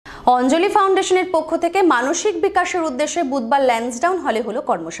অঞ্জলি ফাউন্ডেশনের পক্ষ থেকে মানসিক বিকাশের উদ্দেশ্যে বুধবার ল্যান্সডাউন হলে হলো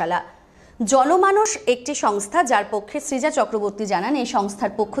কর্মশালা। জনমানস একটি সংস্থা, যার পক্ষে সৃজা চক্রবর্তী জানান এই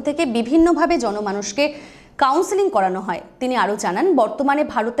সংস্থার পক্ষ থেকে বিভিন্নভাবে জনমানসকে কাউন্সেলিং করানো হয়। তিনি আরও জানান, বর্তমানে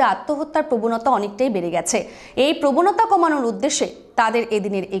ভারতে আত্মহত্যার প্রবণতা অনেকটাই বেড়ে গেছে। এই প্রবণতা কমানোর উদ্দেশ্যে তাদের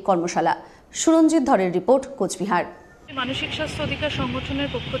এদিনের এই কর্মশালা। সুরঞ্জিত ধরের রিপোর্ট, কোচবিহার। মানসিক স্বাস্থ্য অধিকার সংগঠনের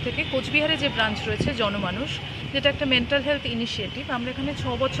পক্ষ থেকে কোচবিহারে যে ব্রাঞ্চ রয়েছে জনমানস, যেটা একটা মেন্টাল হেলথ ইনিশিয়েটিভ, আমরা এখানে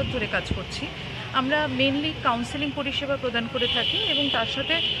 6 বছর ধরে কাজ করছি। আমরা মেনলি কাউন্সেলিং পরিষেবা প্রদান করে থাকি এবং তার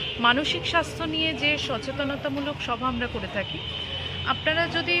সাথে মানসিক স্বাস্থ্য নিয়ে যে সচেতনতামূলক সভা আমরা করে থাকি। আপনারা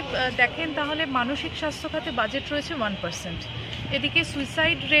যদি দেখেন তাহলে মানসিক স্বাস্থ্য খাতে বাজেট রয়েছে 1%। এদিকে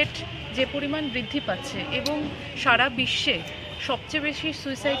সুইসাইড রেট যে পরিমাণ বৃদ্ধি পাচ্ছে এবং সারা বিশ্বে সবচেয়ে বেশি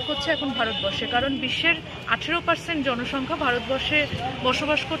সুইসাইড করছে এখন ভারতবর্ষে, কারণ বিশ্বের 18% জনসংখ্যা ভারতবর্ষে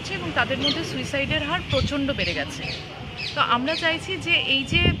বসবাস করছে এবং তাদের মধ্যে সুইসাইডের হার প্রচণ্ড বেড়ে গেছে। তো আমরা চাইছি যে এই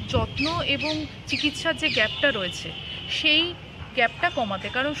যে যত্ন এবং চিকিৎসার যে গ্যাপটা রয়েছে সেই গ্যাপটা কমাতে,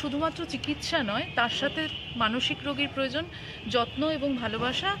 কারণ শুধুমাত্র চিকিৎসা নয়, তার সাথে মানসিক রোগীর প্রয়োজন যত্ন এবং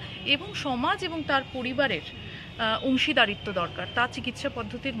ভালোবাসা এবং সমাজ এবং তার পরিবারের অংশীদারিত্ব দরকার তা চিকিৎসা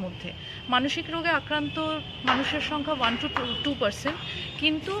পদ্ধতির মধ্যে। মানসিক রোগে আক্রান্ত মানুষের সংখ্যা 1 to 2%,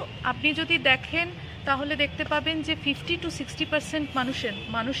 কিন্তু আপনি যদি দেখেন তাহলে দেখতে পাবেন যে 50 to 60% মানুষের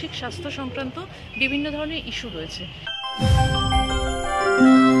মানসিক স্বাস্থ্য সংক্রান্ত বিভিন্ন ধরনের ইস্যু রয়েছে।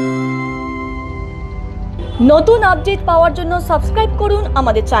 নতুন আপডেট পাওয়ার জন্য সাবস্ক্রাইব করুন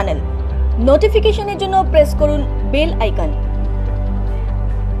আমাদের চ্যানেল। নোটিফিকেশনের জন্য প্রেস করুন বেল আইকন।